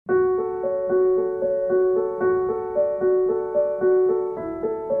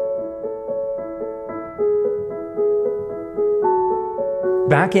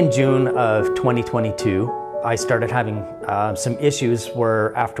Back in June of 2022, I started having some issues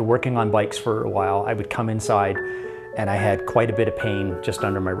where after working on bikes for a while, I would come inside and I had quite a bit of pain just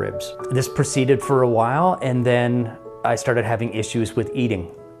under my ribs. This proceeded for a while, and then I started having issues with eating.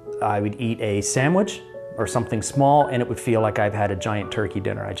 I would eat a sandwich or something small and it would feel like I've had a giant turkey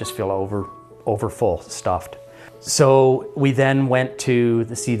dinner. I just feel over full, stuffed. So we then went to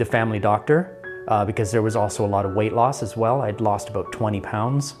see the family doctor because there was also a lot of weight loss as well. I'd lost about 20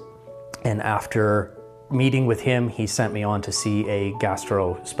 pounds. And after meeting with him, he sent me on to see a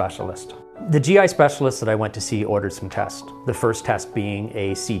gastro specialist. The GI specialist that I went to see ordered some tests. The first test being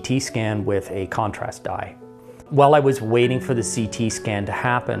a CT scan with a contrast dye. While I was waiting for the CT scan to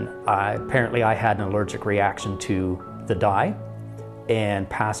happen, apparently I had an allergic reaction to the dye and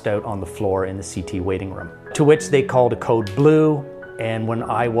passed out on the floor in the CT waiting room. To which they called a code blue, and when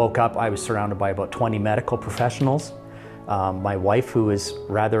I woke up, I was surrounded by about 20 medical professionals. My wife, who was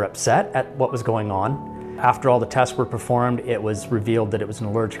rather upset at what was going on. After all the tests were performed, it was revealed that it was an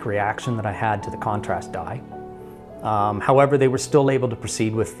allergic reaction that I had to the contrast dye. However, they were still able to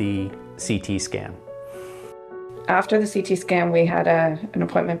proceed with the CT scan. After the CT scan, we had an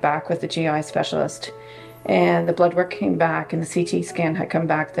appointment back with the GI specialist, and the blood work came back, and the CT scan had come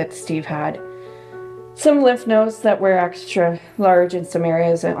back that Steve had some lymph nodes that were extra large in some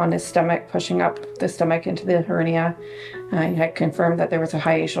areas on his stomach, pushing up the stomach into the hernia. He had confirmed that there was a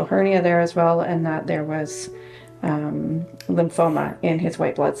hiatal hernia there as well, and that there was lymphoma in his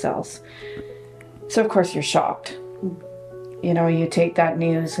white blood cells. So of course you're shocked. You know, you take that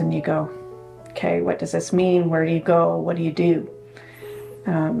news and you go, okay, what does this mean? Where do you go? What do you do?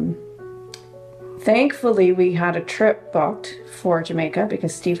 Thankfully, we had a trip booked for Jamaica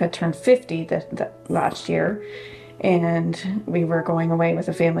because Steve had turned 50 last year, and we were going away with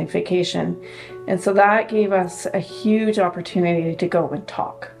a family vacation. And so that gave us a huge opportunity to go and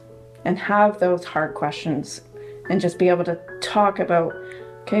talk and have those hard questions and just be able to talk about,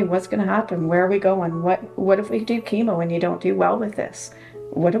 okay, what's going to happen? Where are we going? What if we do chemo and you don't do well with this?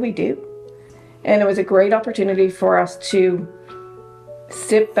 What do we do? And it was a great opportunity for us to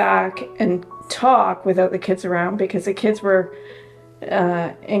sit back and talk without the kids around, because the kids were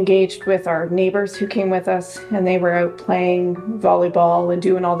engaged with our neighbors who came with us, and they were out playing volleyball and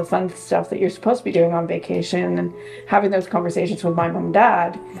doing all the fun stuff that you're supposed to be doing on vacation, and having those conversations with my mom and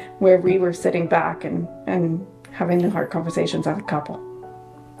dad, where we were sitting back and having the hard conversations as a couple.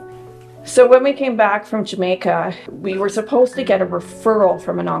 So when we came back from Jamaica, we were supposed to get a referral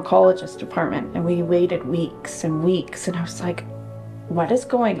from an oncologist department, and we waited weeks and weeks, and I was like, what is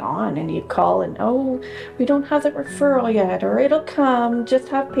going on? And you call and, oh, we don't have the referral yet, or it'll come, just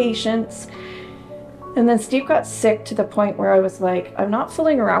have patience. And then Steve got sick to the point where I was like, I'm not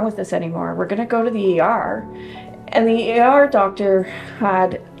fooling around with this anymore. We're gonna go to the ER. And the ER doctor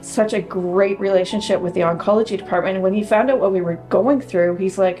had such a great relationship with the oncology department. And when he found out what we were going through,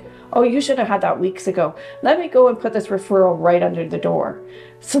 he's like, oh, you should have had that weeks ago. Let me go and put this referral right under the door.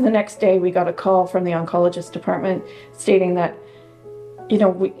 So the next day we got a call from the oncologist department stating that, you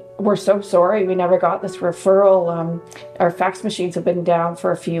know, we're so sorry we never got this referral. Our fax machines have been down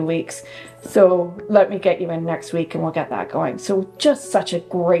for a few weeks. So let me get you in next week and we'll get that going. So just such a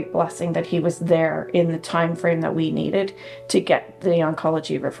great blessing that he was there in the time frame that we needed to get the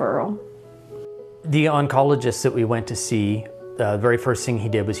oncology referral. The oncologist that we went to see, the very first thing he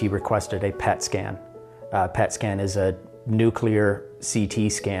did was he requested a PET scan. PET scan is a nuclear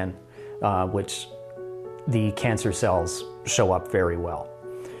CT scan, which the cancer cells show up very well.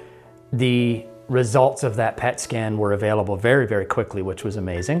 The results of that PET scan were available very, very quickly, which was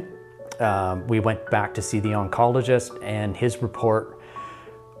amazing. We went back to see the oncologist, and his report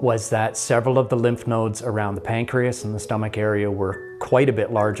was that several of the lymph nodes around the pancreas and the stomach area were quite a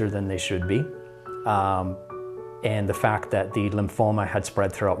bit larger than they should be. And the fact that the lymphoma had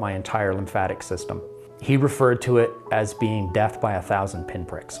spread throughout my entire lymphatic system. He referred to it as being death by 1,000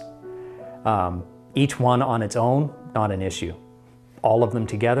 pinpricks. Each one on its own, not an issue. All of them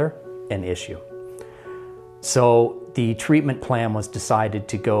together, an issue. So the treatment plan was decided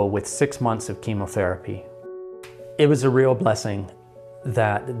to go with 6 months of chemotherapy. It was a real blessing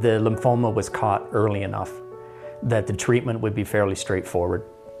that the lymphoma was caught early enough that the treatment would be fairly straightforward.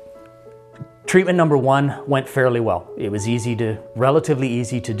 Treatment number 1 went fairly well. It was relatively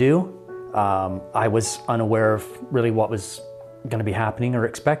easy to do. I was unaware of really what was going to be happening or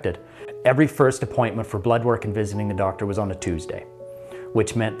expected. Every first appointment for blood work and visiting the doctor was on a Tuesday,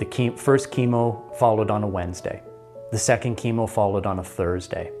 which meant the first chemo followed on a Wednesday. The second chemo followed on a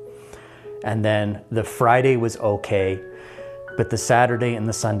Thursday. And then the Friday was okay, but the Saturday and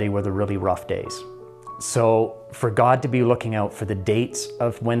the Sunday were the really rough days. So for God to be looking out for the dates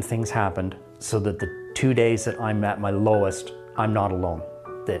of when things happened, so that the 2 days that I'm at my lowest, I'm not alone,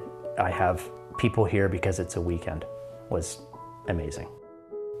 that I have people here because it's a weekend, was amazing.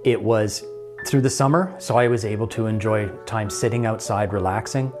 It was through the summer, so I was able to enjoy time sitting outside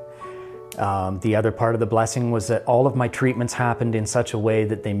relaxing. The other part of the blessing was that all of my treatments happened in such a way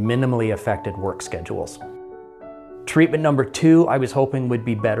that they minimally affected work schedules. Treatment number 2, I was hoping would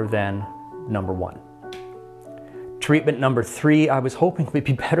be better than number 1. Treatment number 3, I was hoping would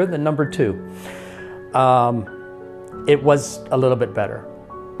be better than number 2. It was a little bit better,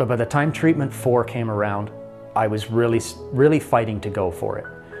 but by the time treatment 4 came around, I was really fighting to go for it,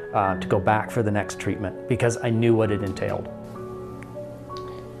 to go back for the next treatment, because I knew what it entailed.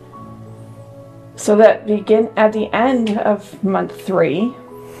 So at the end of month 3,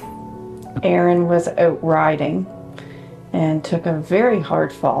 Aaron was out riding and took a very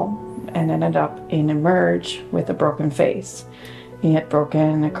hard fall and ended up in emerge with a broken face. He had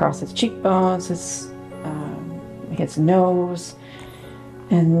broken across his cheekbones, his nose,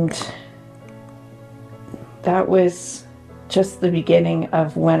 and that was just the beginning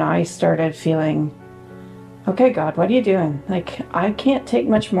of when I started feeling, okay, God, what are you doing? Like, I can't take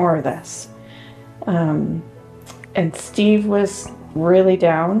much more of this. And Steve was really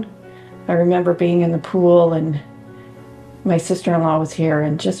down. I remember being in the pool and my sister-in-law was here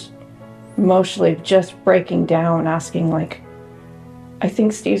and just emotionally just breaking down, asking, like, I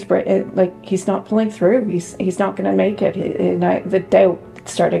think Steve's he's not pulling through. He's not going to make it. And the doubt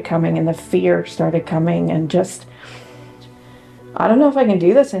started coming and the fear started coming, and just, I don't know if I can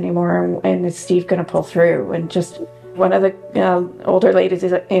do this anymore. And is Steve going to pull through? And just one of the older ladies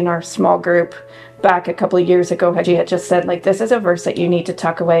in our small group back a couple of years ago, she had just said, like, this is a verse that you need to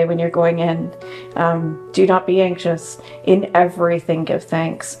tuck away when you're going in. Do not be anxious. In everything, give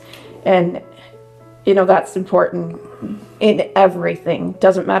thanks. And, you know, that's important. In everything.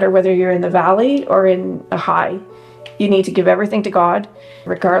 Doesn't matter whether you're in the valley or in a high. You need to give everything to God,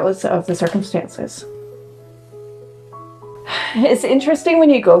 regardless of the circumstances. It's interesting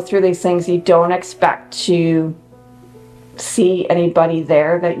when you go through these things, you don't expect to see anybody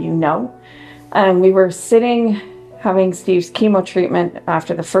there that you know. And we were sitting having Steve's chemo treatment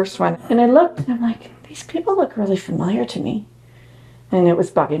after the first one, and I looked and I'm like, these people look really familiar to me. And it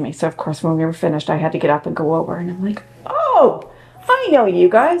was bugging me. So of course when we were finished, I had to get up and go over, and I'm like, oh, I know you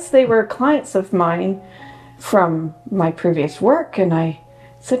guys. They were clients of mine from my previous work. And I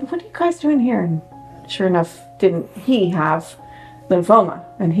said, what are you guys doing here? And sure enough, didn't he have lymphoma?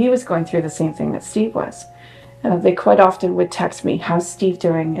 And he was going through the same thing that Steve was. They quite often would text me, how's Steve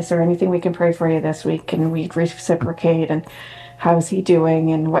doing? Is there anything we can pray for you this week? And we'd reciprocate, and how's he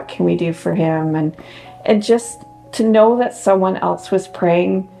doing? And what can we do for him? And just to know that someone else was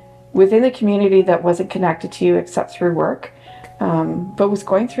praying within the community that wasn't connected to you except through work, but was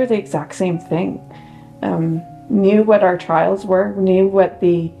going through the exact same thing, knew what our trials were, knew what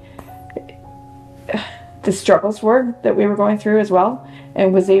the struggles were that we were going through as well,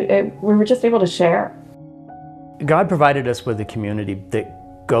 and we were just able to share. God provided us with a community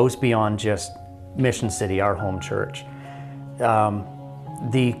that goes beyond just Mission City, our home church.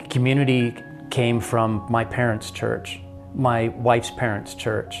 The community came from my parents' church, my wife's parents'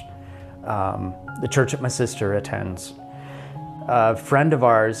 church, the church that my sister attends. A friend of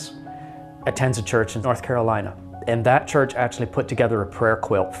ours attends a church in North Carolina, and that church actually put together a prayer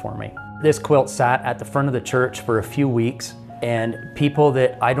quilt for me. This quilt sat at the front of the church for a few weeks, and people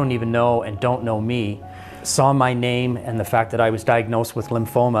that I don't even know and don't know me saw my name and the fact that I was diagnosed with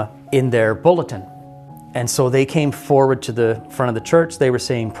lymphoma in their bulletin. And so they came forward to the front of the church. They were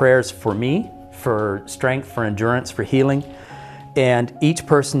saying prayers for me, for strength, for endurance, for healing. And each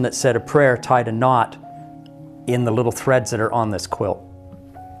person that said a prayer tied a knot in the little threads that are on this quilt.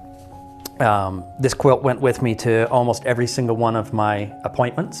 This quilt went with me to almost every single one of my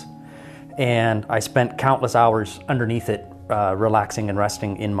appointments. And I spent countless hours underneath it, relaxing and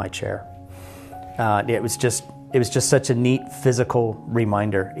resting in my chair. It was just such a neat physical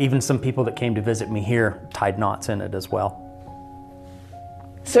reminder. Even some people that came to visit me here tied knots in it as well.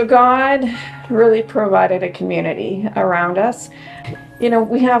 So God really provided a community around us. You know,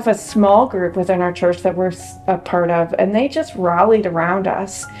 we have a small group within our church that we're a part of, and they just rallied around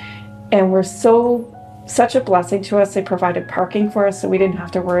us and were such a blessing to us. They provided parking for us so we didn't have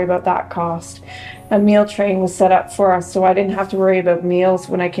to worry about that cost. A meal train was set up for us so I didn't have to worry about meals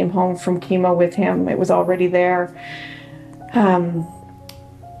when I came home from chemo with him. It was already there.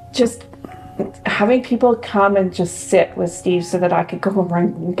 Just having people come and just sit with Steve so that I could go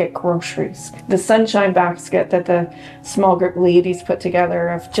around and get groceries. The sunshine basket that the small group ladies put together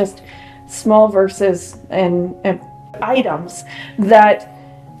of just small verses and items that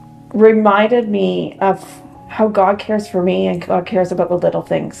reminded me of how God cares for me and God cares about the little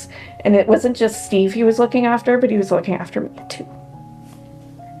things. And it wasn't just Steve he was looking after, but he was looking after me too.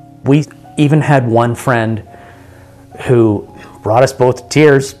 We even had one friend who brought us both to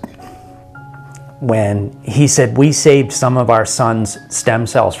tears when he said, we saved some of our son's stem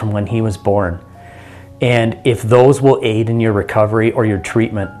cells from when he was born. And if those will aid in your recovery or your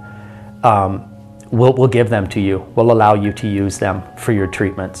treatment, we'll give them to you. We'll allow you to use them for your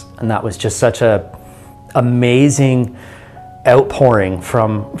treatments. And that was just such a amazing outpouring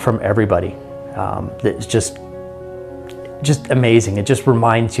from everybody. It's just amazing. It just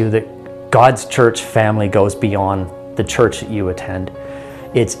reminds you that God's church family goes beyond the church that you attend.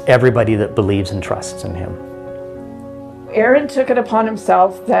 It's everybody that believes and trusts in him. Aaron took it upon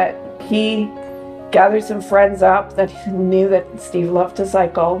himself that he gathered some friends up that knew that Steve loved to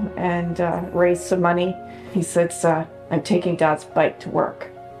cycle and raised some money. He said, I'm taking Dad's bike to work.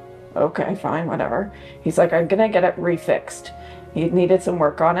 Okay, fine, whatever. He's like, I'm gonna get it refixed. He needed some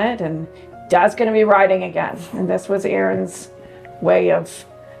work on it, and Dad's gonna be riding again. And this was Aaron's way of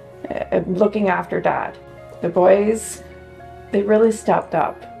looking after Dad. The boys, they really stepped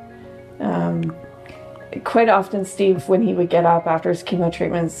up. Quite often, Steve, when he would get up after his chemo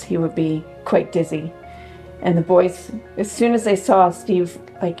treatments, he would be quite dizzy. And the boys, as soon as they saw Steve,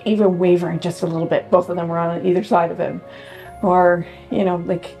 like even wavering just a little bit, both of them were on either side of him. Or, you know,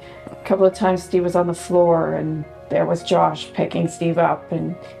 like a couple of times Steve was on the floor and there was Josh picking Steve up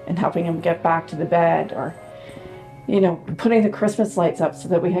and helping him get back to the bed. Or, you know, putting the Christmas lights up so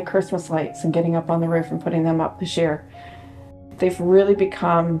that we had Christmas lights and getting up on the roof and putting them up this year. They've really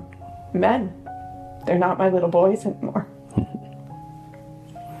become men. They're not my little boys anymore.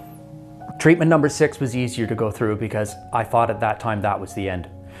 Treatment number 6 was easier to go through because I thought at that time that was the end.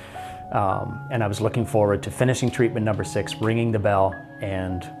 And I was looking forward to finishing treatment number 6, ringing the bell,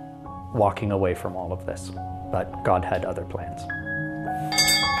 and walking away from all of this. But God had other plans.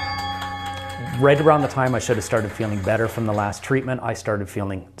 Right around the time I should have started feeling better from the last treatment, I started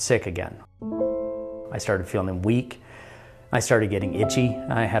feeling sick again. I started feeling weak. I started getting itchy.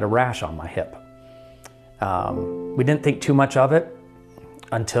 I had a rash on my hip. We didn't think too much of it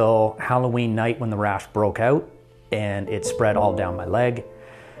until Halloween night when the rash broke out and it spread all down my leg.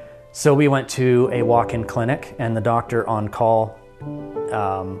 So we went to a walk-in clinic and the doctor on call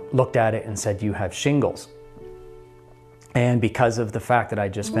looked at it and said, you have shingles. And because of the fact that I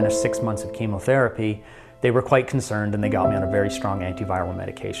just finished 6 months of chemotherapy, they were quite concerned and they got me on a very strong antiviral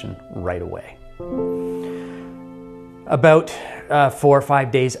medication right away. About 4 or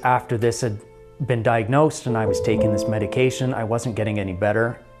 5 days after this had been diagnosed and I was taking this medication, I wasn't getting any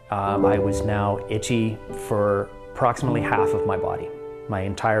better. I was now itchy for approximately half of my body. My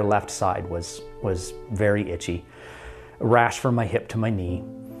entire left side was very itchy. A rash from my hip to my knee.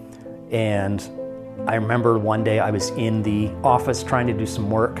 And I remember one day I was in the office trying to do some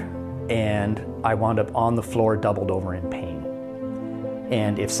work and I wound up on the floor doubled over in pain.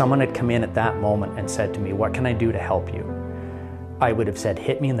 And if someone had come in at that moment and said to me, what can I do to help you? I would have said,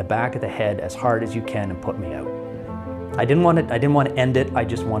 hit me in the back of the head as hard as you can and put me out. I didn't want to end it, I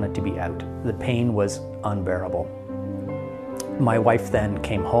just wanted to be out. The pain was unbearable. My wife then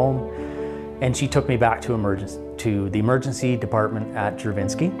came home and she took me back to the emergency department at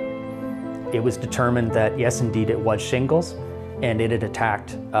Juravinski. It was determined that yes, indeed, it was shingles and it had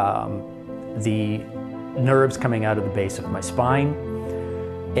attacked the nerves coming out of the base of my spine.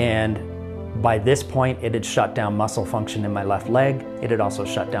 And by this point, it had shut down muscle function in my left leg. It had also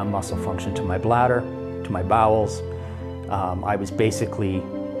shut down muscle function to my bladder, to my bowels. I was basically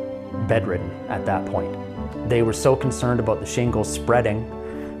bedridden at that point. They were so concerned about the shingles spreading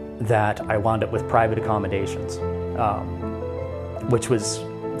that I wound up with private accommodations, which was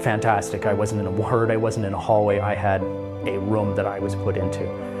fantastic. I wasn't in a ward, I wasn't in a hallway, I had a room that I was put into.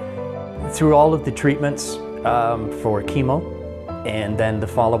 Through all of the treatments for chemo, and then the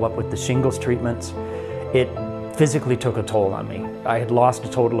follow-up with the shingles treatments, it physically took a toll on me. I had lost a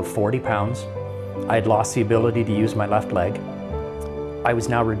total of 40 pounds. I had lost the ability to use my left leg. I was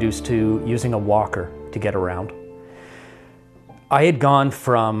now reduced to using a walker to get around. I had gone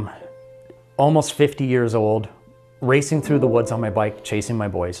from almost 50 years old, racing through the woods on my bike, chasing my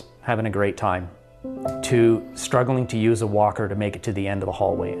boys, having a great time, to struggling to use a walker to make it to the end of the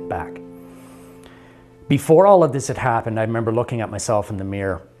hallway and back. Before all of this had happened, I remember looking at myself in the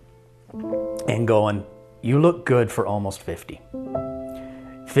mirror and going, you look good for almost 50.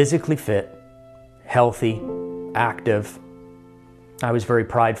 Physically fit, healthy, active. I was very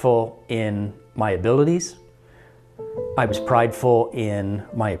prideful in my abilities. I was prideful in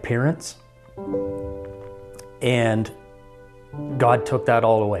my appearance, and God took that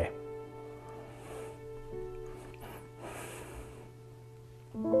all away.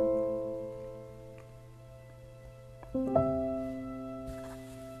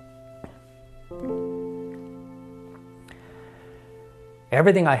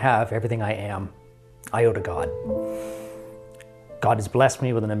 Everything I have, everything I am, I owe to God. God has blessed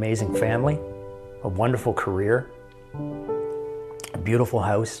me with an amazing family, a wonderful career, a beautiful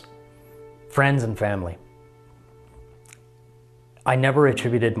house, friends and family. I never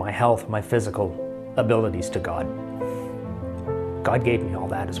attributed my health, my physical abilities to God. God gave me all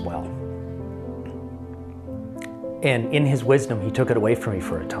that as well. And in His wisdom, He took it away from me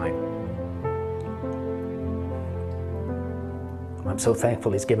for a time. I'm so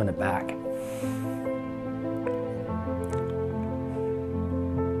thankful He's given it back.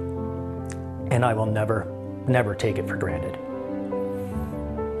 And I will never take it for granted.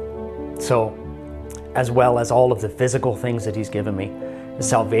 So, as well as all of the physical things that He's given me, the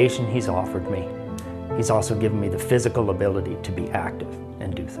salvation He's offered me, He's also given me the physical ability to be active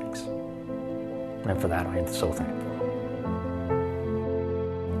and do things. And for that I am so thankful.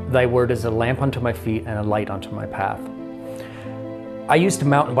 Thy word is a lamp unto my feet and a light unto my path. I used to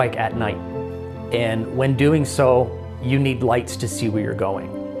mountain bike at night, and when doing so, you need lights to see where you're going.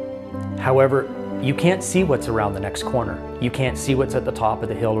 However, you can't see what's around the next corner. You can't see what's at the top of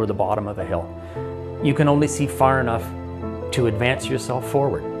the hill or the bottom of the hill. You can only see far enough to advance yourself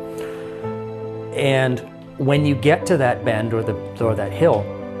forward. And when you get to that bend or that hill,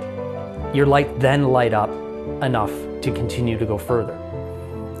 your light then light up enough to continue to go further.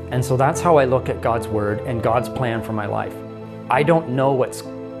 And so that's how I look at God's word and God's plan for my life. I don't know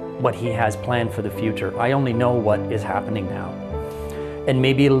what He has planned for the future. I only know what is happening now. And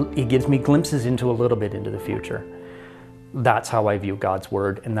maybe He gives me glimpses into a little bit into the future. That's how I view God's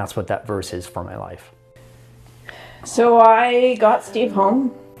word, and that's what that verse is for my life. So I got Steve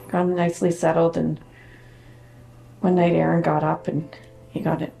home, got him nicely settled, and one night Aaron got up and he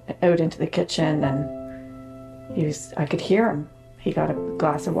got out into the kitchen, and I could hear him. He got a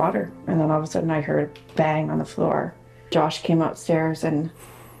glass of water, and then all of a sudden I heard a bang on the floor. Josh came upstairs, and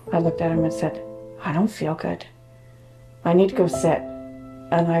I looked at him and said, I don't feel good. I need to go sit.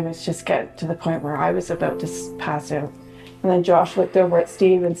 And I was just getting to the point where I was about to pass out. And then Josh looked over at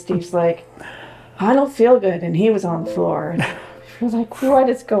Steve, and Steve's like, I don't feel good. And he was on the floor. And I was like, what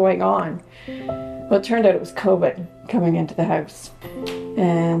is going on? Well, it turned out it was COVID coming into the house.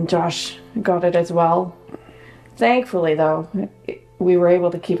 And Josh got it as well. Thankfully, though, we were able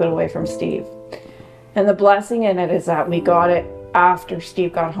to keep it away from Steve. And the blessing in it is that we got it after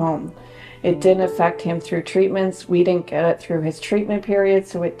Steve got home. It didn't affect him through treatments. We didn't get it through his treatment period,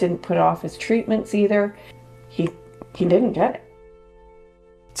 so it didn't put off his treatments either. He didn't get it.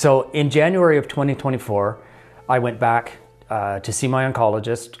 So in January of 2024, I went back to see my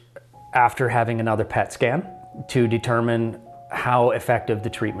oncologist after having another PET scan to determine how effective the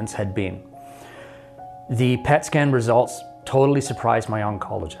treatments had been. The PET scan results totally surprised my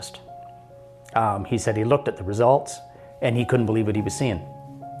oncologist. He said he looked at the results and he couldn't believe what he was seeing.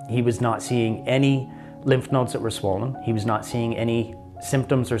 He was not seeing any lymph nodes that were swollen. He was not seeing any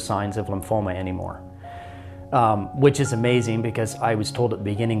symptoms or signs of lymphoma anymore, which is amazing because I was told at the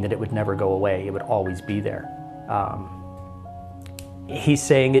beginning that it would never go away. It would always be there. He's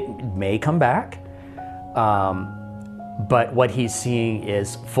saying it may come back, but what he's seeing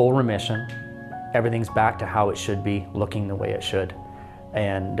is full remission. Everything's back to how it should be, looking the way it should.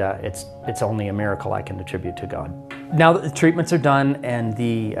 And it's only a miracle I can attribute to God. Now that the treatments are done and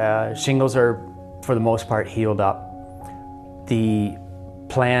the shingles are, for the most part, healed up, the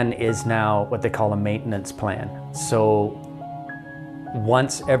plan is now what they call a maintenance plan. So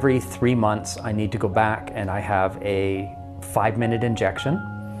once every 3 months, I need to go back and I have a 5-minute injection,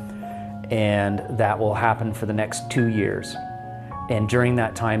 and that will happen for the next 2 years. And during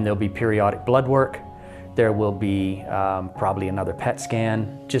that time, there'll be periodic blood work. There will be probably another PET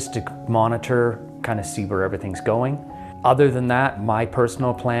scan just to monitor, kind of see where everything's going. Other than that, my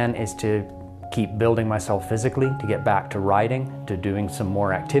personal plan is to keep building myself physically, to get back to riding, to doing some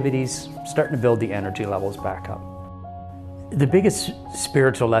more activities, starting to build the energy levels back up. The biggest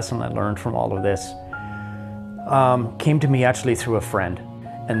spiritual lesson I learned from all of this came to me actually through a friend,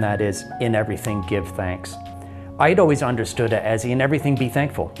 and that is, in everything, give thanks. I'd always understood it as, in everything, be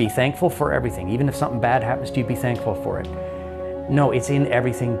thankful. Be thankful for everything. Even if something bad happens to you, be thankful for it. No, it's in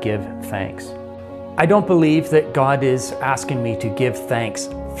everything, give thanks. I don't believe that God is asking me to give thanks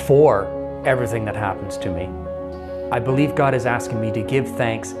for everything that happens to me. I believe God is asking me to give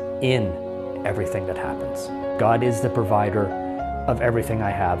thanks in everything that happens. God is the provider of everything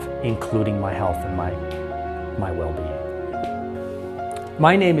I have, including my health and my well-being.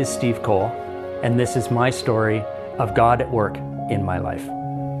 My name is Steve Cole, and this is my story of God at work in my life.